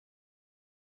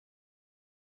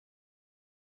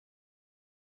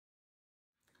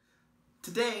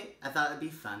Today, I thought it'd be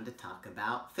fun to talk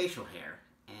about facial hair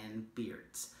and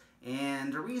beards.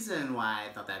 And the reason why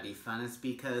I thought that'd be fun is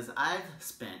because I've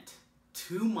spent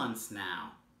 2 months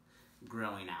now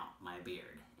growing out my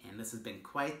beard. And this has been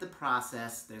quite the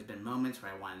process. There's been moments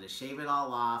where I wanted to shave it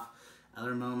all off,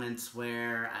 other moments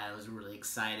where I was really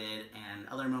excited, and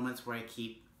other moments where I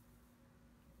keep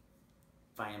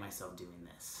finding myself doing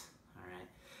this.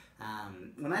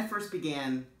 When I first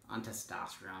began on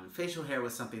testosterone, facial hair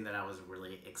was something that I was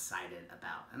really excited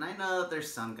about. And I know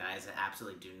there's some guys that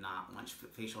absolutely do not want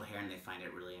facial hair and they find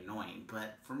it really annoying.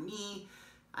 But for me,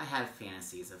 I had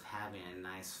fantasies of having a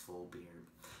nice full beard.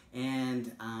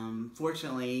 And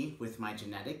fortunately, with my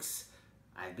genetics,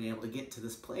 I've been able to get to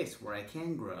this place where I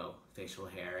can grow facial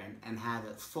hair and have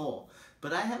it full.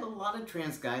 But I have a lot of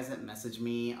trans guys that message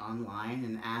me online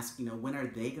and ask, when are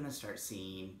they going to start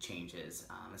seeing changes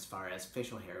as far as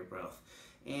facial hair growth?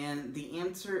 And the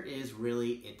answer is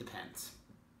really, it depends.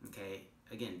 Okay,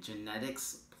 again,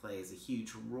 genetics plays a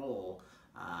huge role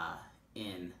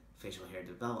in facial hair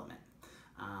development.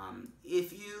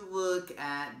 If you look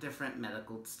at different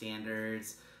medical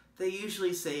standards, they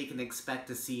usually say you can expect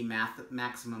to see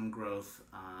maximum growth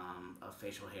of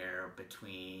facial hair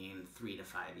between 3 to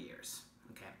 5 years.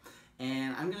 Okay,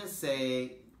 and I'm gonna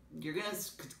say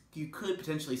you could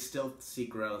potentially still see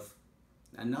growth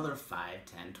another 5,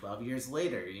 10, 12 years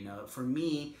later. For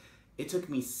me, it took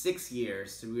me 6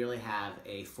 years to really have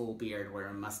a full beard where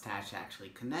a mustache actually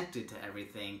connected to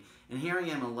everything. And here I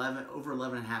am over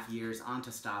 11 and a half years on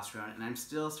testosterone, and I'm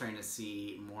still starting to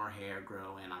see more hair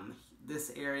grow in on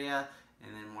this area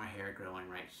and then more hair growing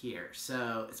right here.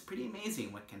 So it's pretty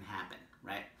amazing what can happen,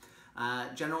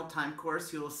 right? General time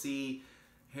course, you'll see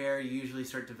hair usually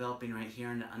start developing right here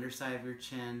on the underside of your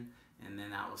chin, and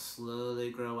then that will slowly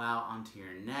grow out onto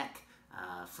your neck.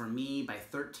 For me, by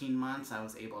 13 months, I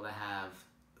was able to have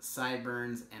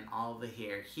sideburns and all the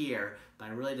hair here, but I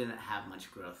really didn't have much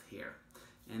growth here.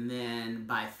 And then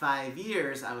by 5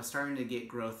 years, I was starting to get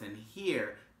growth in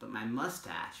here, but my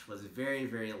mustache was very,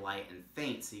 very light and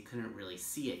faint, so you couldn't really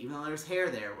see it. Even though there was hair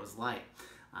there, it was light.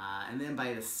 And then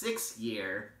by the 6th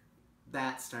year,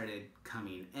 that started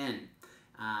coming in.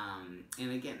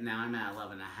 And again, now I'm at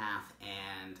 11 and a half,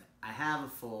 and I have a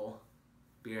full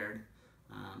beard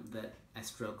that I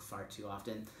stroke far too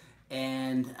often.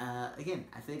 And again,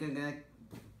 I think I'm going to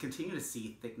continue to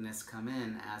see thickness come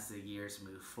in as the years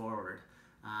move forward.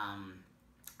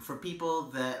 For people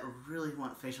that really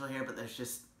want facial hair, but there's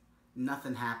just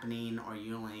nothing happening, or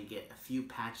you only get a few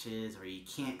patches, or you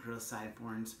can't grow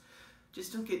sideburns,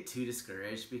 just don't get too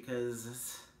discouraged,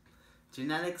 because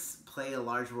genetics play a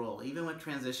large role. Even with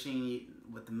transitioning,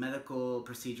 with the medical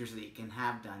procedures that you can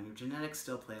have done, your genetics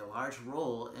still play a large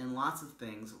role in lots of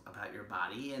things about your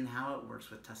body and how it works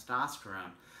with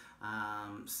testosterone.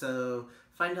 So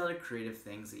find other creative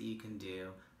things that you can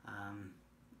do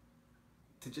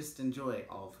to just enjoy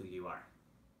all of who you are.